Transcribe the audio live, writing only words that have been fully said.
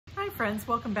friends,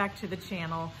 welcome back to the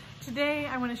channel. Today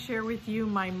I want to share with you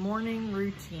my morning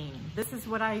routine. This is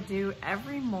what I do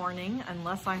every morning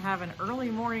unless I have an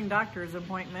early morning doctor's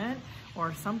appointment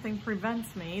or something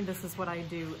prevents me. This is what I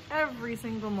do every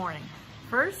single morning.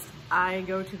 First, I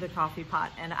go to the coffee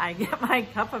pot and I get my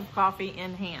cup of coffee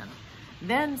in hand.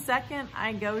 Then second,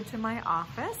 I go to my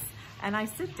office and I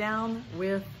sit down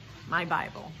with my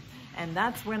Bible. And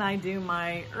that's when I do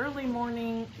my early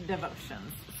morning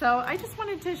devotions. So I just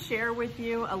wanted to share with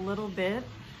you a little bit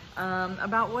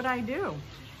about what I do.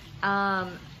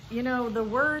 You know, the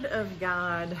Word of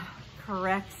God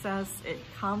corrects us, it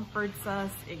comforts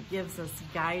us, it gives us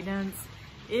guidance.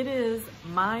 It is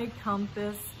my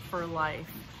compass for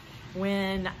life.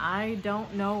 When I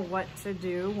don't know what to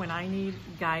do, when I need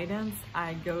guidance,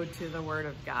 I go to the Word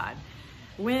of God.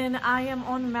 When I am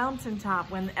on the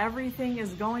mountaintop, when everything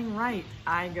is going right,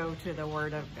 I go to the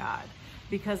Word of God.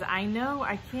 Because I know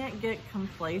I can't get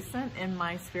complacent in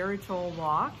my spiritual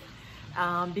walk.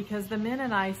 Because the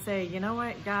minute I say, you know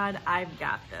what, God, I've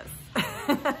got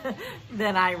this,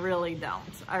 then I really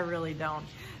don't.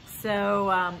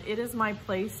 So it is my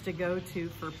place to go to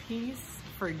for peace,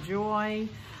 for joy.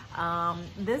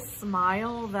 This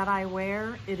smile that I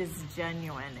wear, it is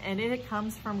genuine and it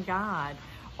comes from God.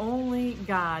 Only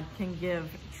God can give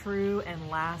true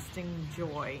and lasting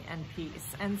joy and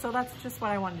peace. And so that's just what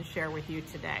I wanted to share with you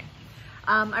today.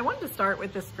 I wanted to start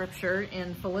with the scripture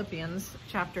in Philippians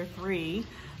chapter 3,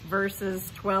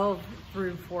 verses 12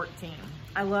 through 14.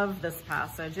 I love this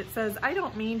passage. It says, I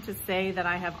don't mean to say that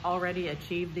I have already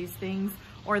achieved these things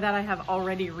or that I have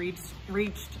already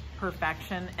reached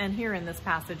perfection. And here in this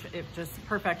passage,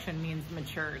 perfection means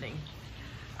maturity.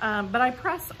 But I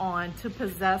press on to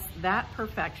possess that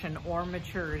perfection or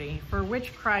maturity for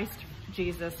which Christ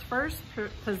Jesus first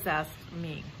possessed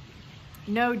me.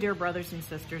 No, dear brothers and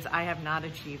sisters, I have not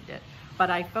achieved it, but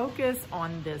I focus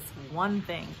on this one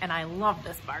thing, and I love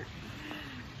this part.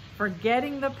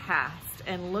 Forgetting the past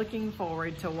and looking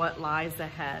forward to what lies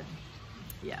ahead.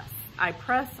 Yes, I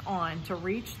press on to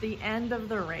reach the end of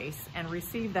the race and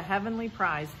receive the heavenly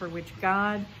prize for which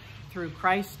God, through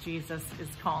Christ Jesus, is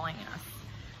calling us.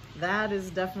 That is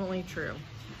definitely true.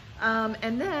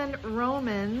 And then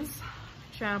Romans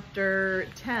chapter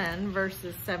 10,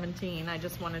 verses 17. I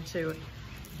just wanted to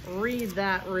read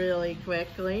that really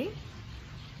quickly.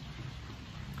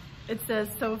 It says,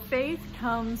 so faith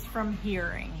comes from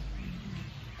hearing,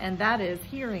 and that is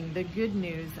hearing the good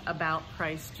news about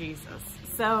Christ Jesus.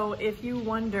 So if you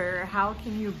wonder, how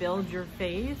can you build your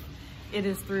faith? It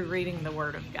is through reading the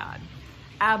Word of God.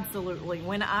 Absolutely.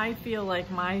 When I feel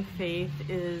like my faith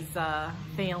is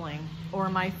failing or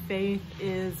my faith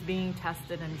is being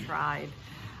tested and tried,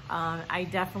 I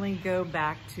definitely go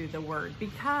back to the Word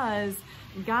because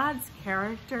God's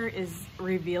character is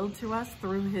revealed to us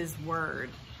through His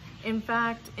Word. In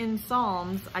fact, in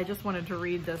Psalms, I just wanted to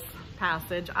read this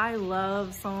passage. I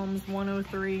love Psalms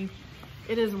 103.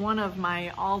 It is one of my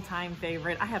all-time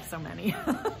favorite. I have so many,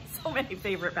 so many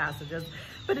favorite passages.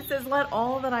 But it says, let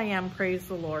all that I am praise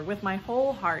the Lord. With my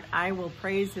whole heart, I will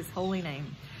praise His holy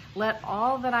name. Let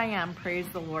all that I am praise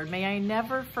the Lord. May I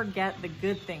never forget the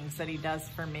good things that He does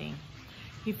for me.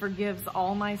 He forgives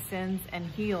all my sins and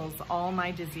heals all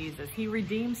my diseases. He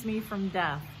redeems me from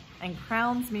death and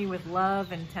crowns me with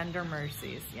love and tender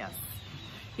mercies. Yes.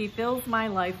 He fills my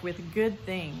life with good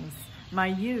things. My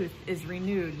youth is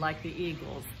renewed like the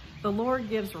eagles. The Lord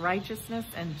gives righteousness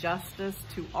and justice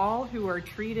to all who are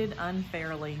treated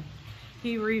unfairly.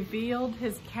 He revealed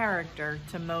His character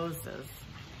to Moses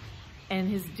and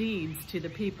His deeds to the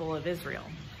people of Israel.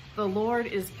 The Lord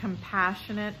is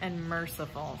compassionate and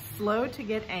merciful, slow to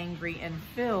get angry and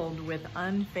filled with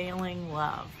unfailing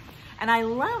love. And I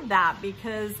love that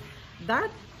because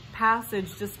that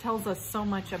passage just tells us so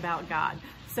much about God.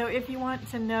 So if you want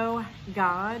to know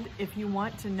God, if you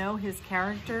want to know His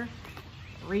character,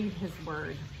 read His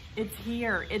Word. It's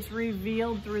here. It's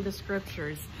revealed through the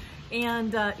scriptures.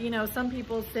 And, you know, some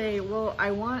people say, well, I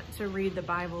want to read the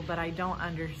Bible, but I don't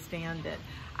understand it.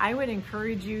 I would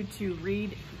encourage you to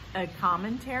read a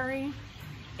commentary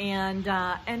and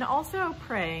also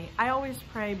pray. I always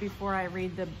pray before I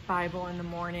read the Bible in the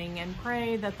morning and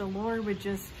pray that the Lord would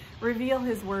just reveal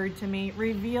His Word to me,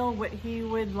 reveal what He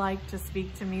would like to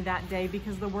speak to me that day,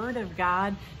 because the Word of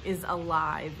God is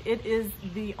alive. It is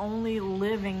the only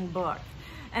living book.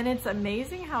 And it's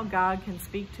amazing how God can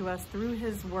speak to us through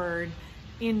His Word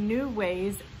in new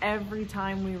ways every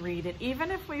time we read it. Even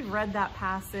if we've read that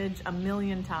passage a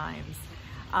million times,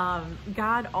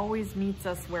 God always meets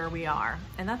us where we are.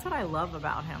 And that's what I love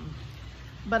about Him.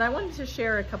 But I wanted to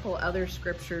share a couple other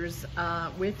scriptures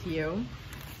with you.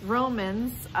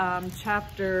 Romans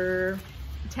chapter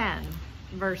 10,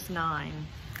 verse 9.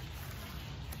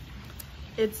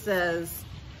 It says,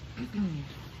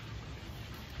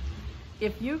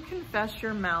 if you confess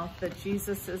your mouth that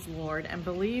Jesus is Lord and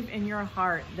believe in your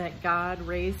heart that God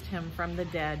raised him from the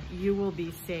dead, you will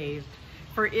be saved.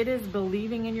 For it is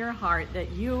believing in your heart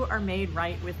that you are made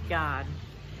right with God.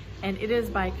 And it is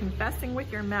by confessing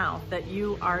with your mouth that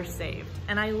you are saved.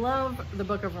 And I love the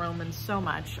book of Romans so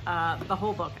much, the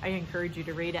whole book. I encourage you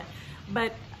to read it.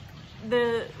 But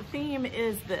the theme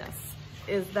is this,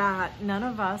 is that none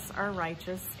of us are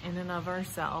righteous in and of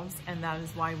ourselves, and that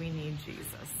is why we need Jesus.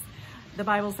 The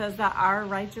Bible says that our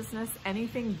righteousness,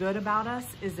 anything good about us,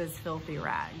 is as filthy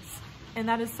rags. And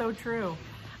that is so true.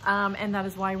 And that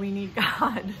is why we need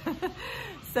God.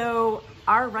 So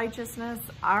our righteousness,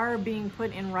 our being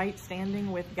put in right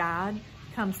standing with God,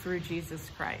 comes through Jesus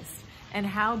Christ. And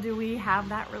how do we have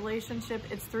that relationship?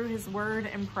 It's through his word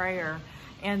and prayer.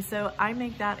 And so I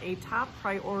make that a top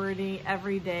priority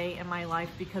every day in my life,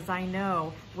 because I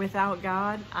know without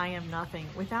God, I am nothing.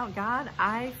 Without God,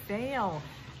 I fail.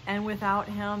 And without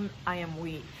him, I am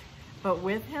weak. But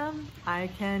with him, I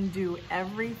can do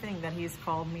everything that he's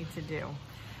called me to do.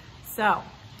 So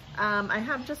I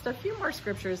have just a few more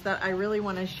scriptures that I really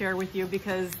want to share with you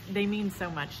because they mean so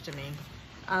much to me.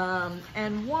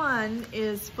 And one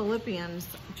is Philippians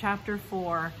chapter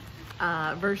 4,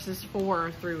 verses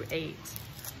 4 through 8.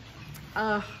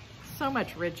 So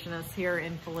much richness here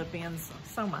in Philippians,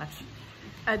 so much.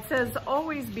 It says,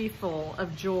 always be full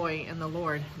of joy in the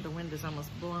Lord. The wind is almost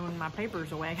blowing my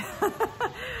papers away.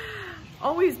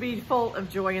 Always be full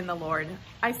of joy in the Lord.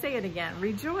 I say it again,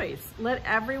 rejoice. Let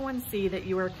everyone see that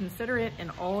you are considerate in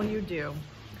all you do.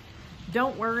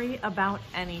 Don't worry about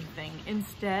anything.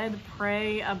 Instead,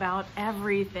 pray about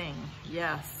everything.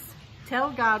 Yes. Tell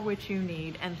God what you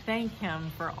need and thank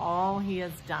him for all he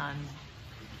has done.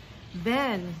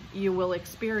 Then you will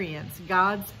experience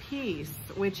God's peace,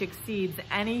 which exceeds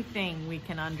anything we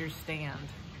can understand.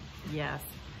 Yes.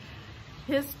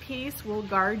 His peace will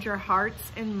guard your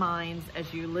hearts and minds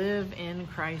as you live in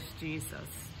Christ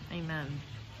Jesus. Amen.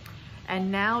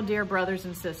 And now, dear brothers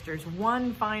and sisters,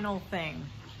 one final thing.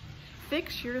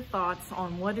 Fix your thoughts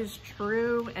on what is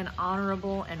true and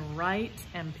honorable and right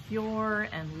and pure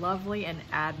and lovely and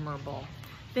admirable.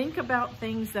 Think about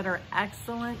things that are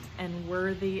excellent and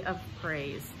worthy of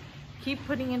praise. Keep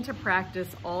putting into practice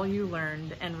all you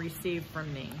learned and received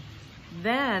from me.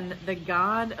 Then the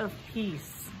God of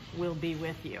peace will be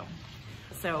with you.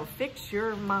 So fix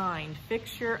your mind,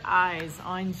 fix your eyes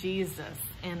on Jesus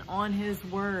and on his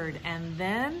word, and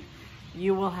then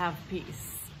you will have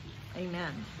peace.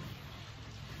 Amen.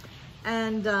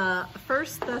 And 1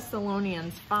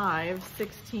 Thessalonians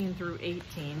 5:16 through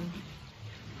 18.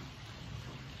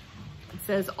 It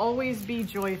says, always be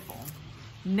joyful.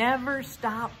 Never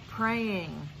stop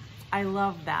praying. I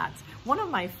love that. One of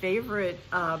my favorite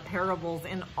parables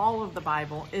in all of the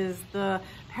Bible is the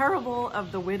parable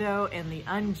of the widow and the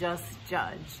unjust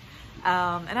judge.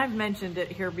 And I've mentioned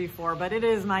it here before, but it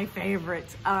is my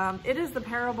favorite. It is the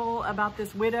parable about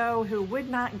this widow who would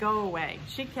not go away.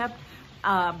 She kept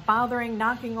bothering,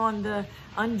 knocking on the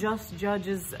unjust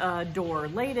judge's door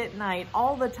late at night,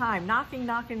 all the time, knocking,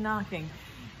 knocking, knocking.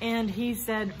 And he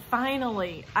said,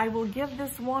 finally, I will give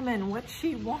this woman what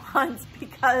she wants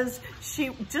because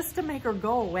just to make her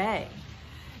go away.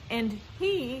 And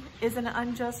he is an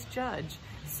unjust judge.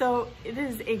 So it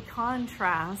is a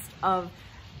contrast of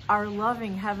our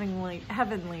loving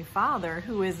heavenly Father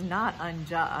who is not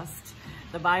unjust.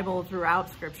 The Bible throughout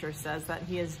Scripture says that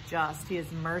he is just, he is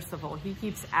merciful, he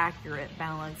keeps accurate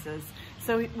balances.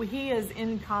 So he is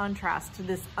in contrast to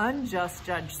this unjust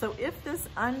judge. So if this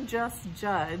unjust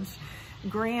judge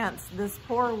grants this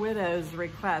poor widow's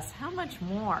request, how much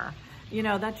more? You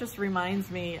know, that just reminds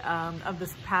me of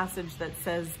this passage that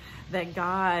says that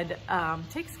God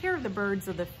takes care of the birds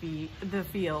of the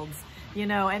fields, you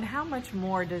know, and how much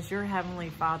more does your Heavenly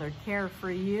Father care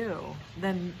for you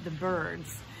than the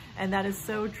birds? And that is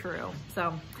so true.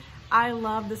 So I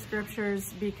love the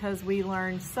scriptures because we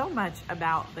learn so much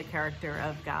about the character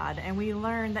of God, and we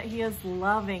learn that he is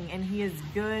loving and he is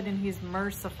good and he's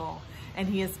merciful and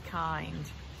he is kind.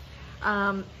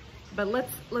 But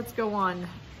let's go on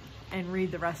and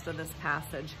read the rest of this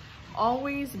passage.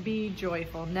 Always be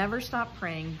joyful, never stop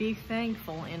praying, be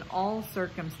thankful in all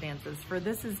circumstances, for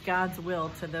this is God's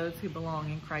will to those who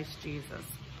belong in Christ Jesus.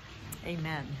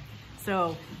 Amen.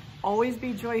 So always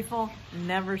be joyful,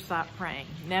 never stop praying,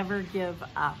 never give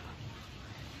up.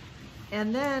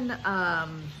 And then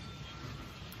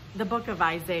the book of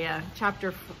Isaiah,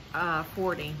 chapter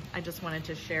 40, I just wanted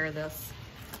to share this.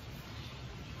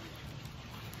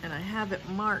 and I have it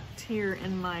marked here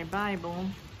in my Bible.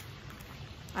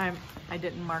 I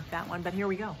didn't mark that one, but here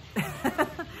we go.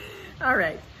 All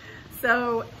right,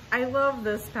 so I love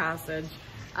this passage.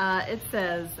 It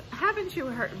says, haven't you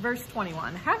heard, verse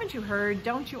 21, haven't you heard,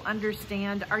 don't you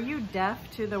understand, are you deaf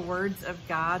to the words of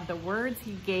God, the words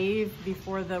he gave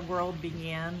before the world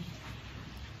began?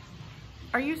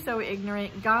 Are you so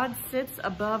ignorant? God sits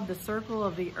above the circle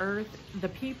of the earth. The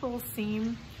people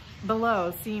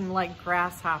below seem like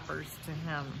grasshoppers to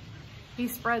him. He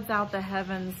spreads out the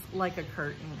heavens like a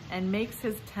curtain and makes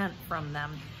his tent from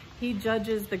them. He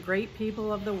judges the great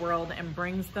people of the world and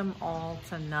brings them all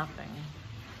to nothing.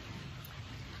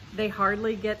 They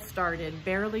hardly get started,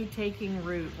 barely taking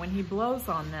root. When he blows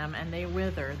on them and they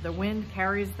wither, the wind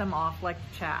carries them off like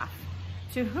chaff.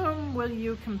 To whom will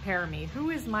you compare me? Who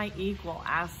is my equal?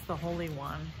 Asks the Holy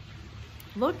One.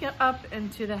 Look up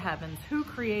into the heavens. Who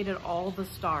created all the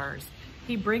stars?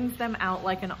 He brings them out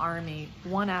like an army,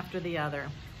 one after the other,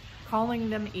 calling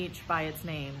them each by its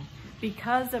name.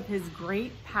 Because of his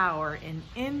great power and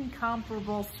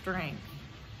incomparable strength,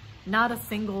 not a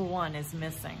single one is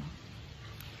missing.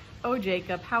 O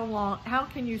Jacob, how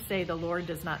can you say the Lord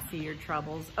does not see your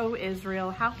troubles? O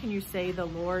Israel, how can you say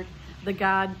the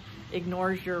God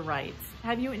ignores your rights?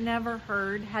 Have you never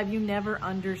heard? Have you never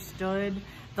understood?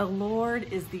 The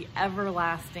Lord is the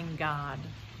everlasting God,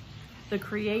 the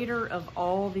creator of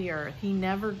all the earth. He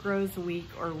never grows weak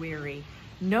or weary.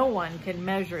 No one can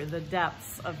measure the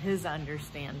depths of his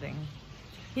understanding.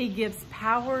 He gives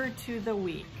power to the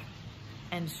weak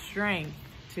and strength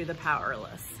to the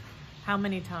powerless. How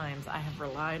many times I have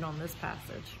relied on this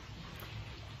passage.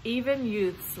 Even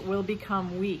youths will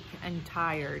become weak and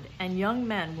tired, and young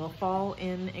men will fall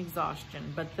in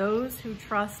exhaustion. But those who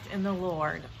trust in the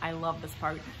Lord, I love this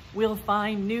part, will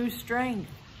find new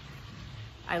strength.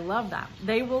 I love that.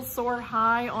 They will soar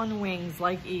high on wings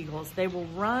like eagles. They will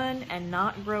run and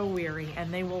not grow weary,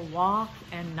 and they will walk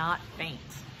and not faint.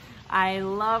 I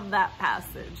love that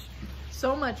passage.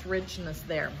 So much richness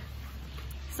there.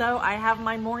 So I have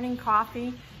my morning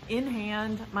coffee in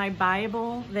hand, my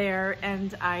Bible there,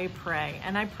 and I pray.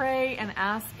 And I pray and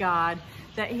ask God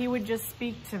that he would just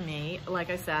speak to me, like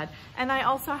I said. And I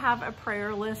also have a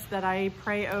prayer list that I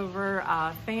pray over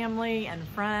family and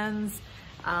friends.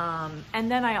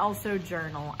 And then I also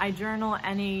journal. I journal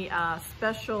any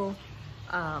special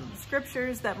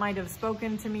scriptures that might have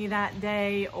spoken to me that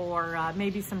day, or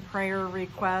maybe some prayer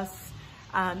requests.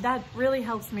 That really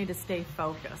helps me to stay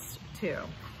focused too.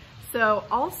 So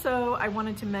also I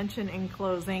wanted to mention in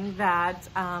closing that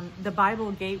the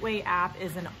Bible Gateway app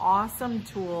is an awesome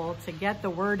tool to get the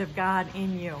Word of God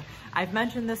in you. I've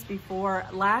mentioned this before.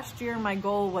 Last year my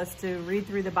goal was to read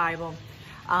through the Bible.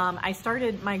 I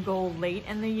started my goal late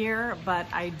in the year, but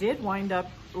I did wind up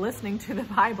listening to the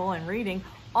Bible and reading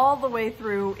all the way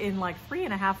through in like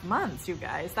 3.5 months, you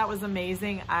guys. That was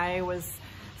amazing. I was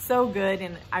so good,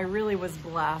 and I really was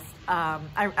blessed.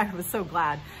 I was so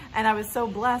glad, and I was so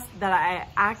blessed that I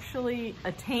actually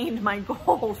attained my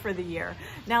goal for the year.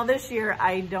 Now this year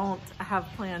I don't have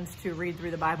plans to read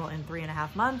through the Bible in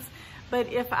 3.5 months, but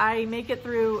if I make it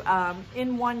through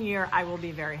in 1 year, I will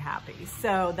be very happy.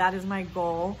 So that is my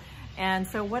goal. And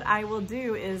so what I will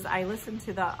do is I listen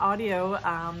to the audio,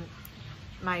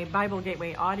 my Bible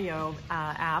Gateway audio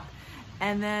app,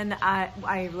 and then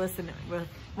I listen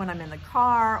when I'm in the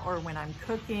car, or when I'm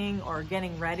cooking or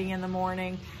getting ready in the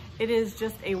morning. It is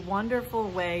just a wonderful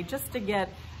way just to get,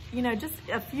 just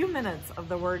a few minutes of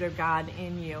the Word of God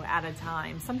in you at a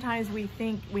time. Sometimes we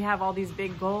think we have all these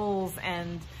big goals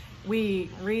and we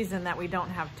reason that we don't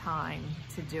have time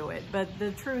to do it. But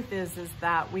the truth is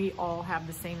that we all have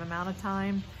the same amount of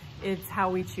time. It's how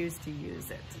we choose to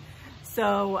use it.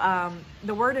 So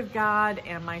the Word of God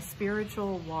and my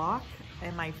spiritual walk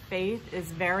and my faith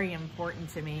is very important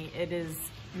to me. It is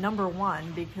number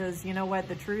one, because you know what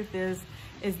the truth is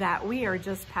that we are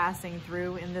just passing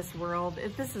through in this world.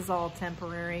 This is all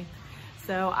temporary.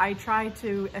 So I try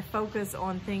to focus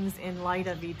on things in light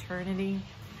of eternity,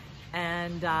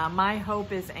 and my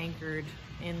hope is anchored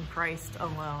in Christ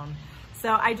alone.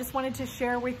 So I just wanted to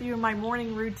share with you my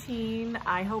morning routine.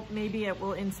 I hope maybe it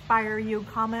will inspire you.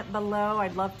 Comment below.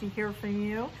 I'd love to hear from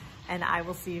you, and I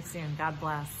will see you soon. God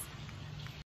bless.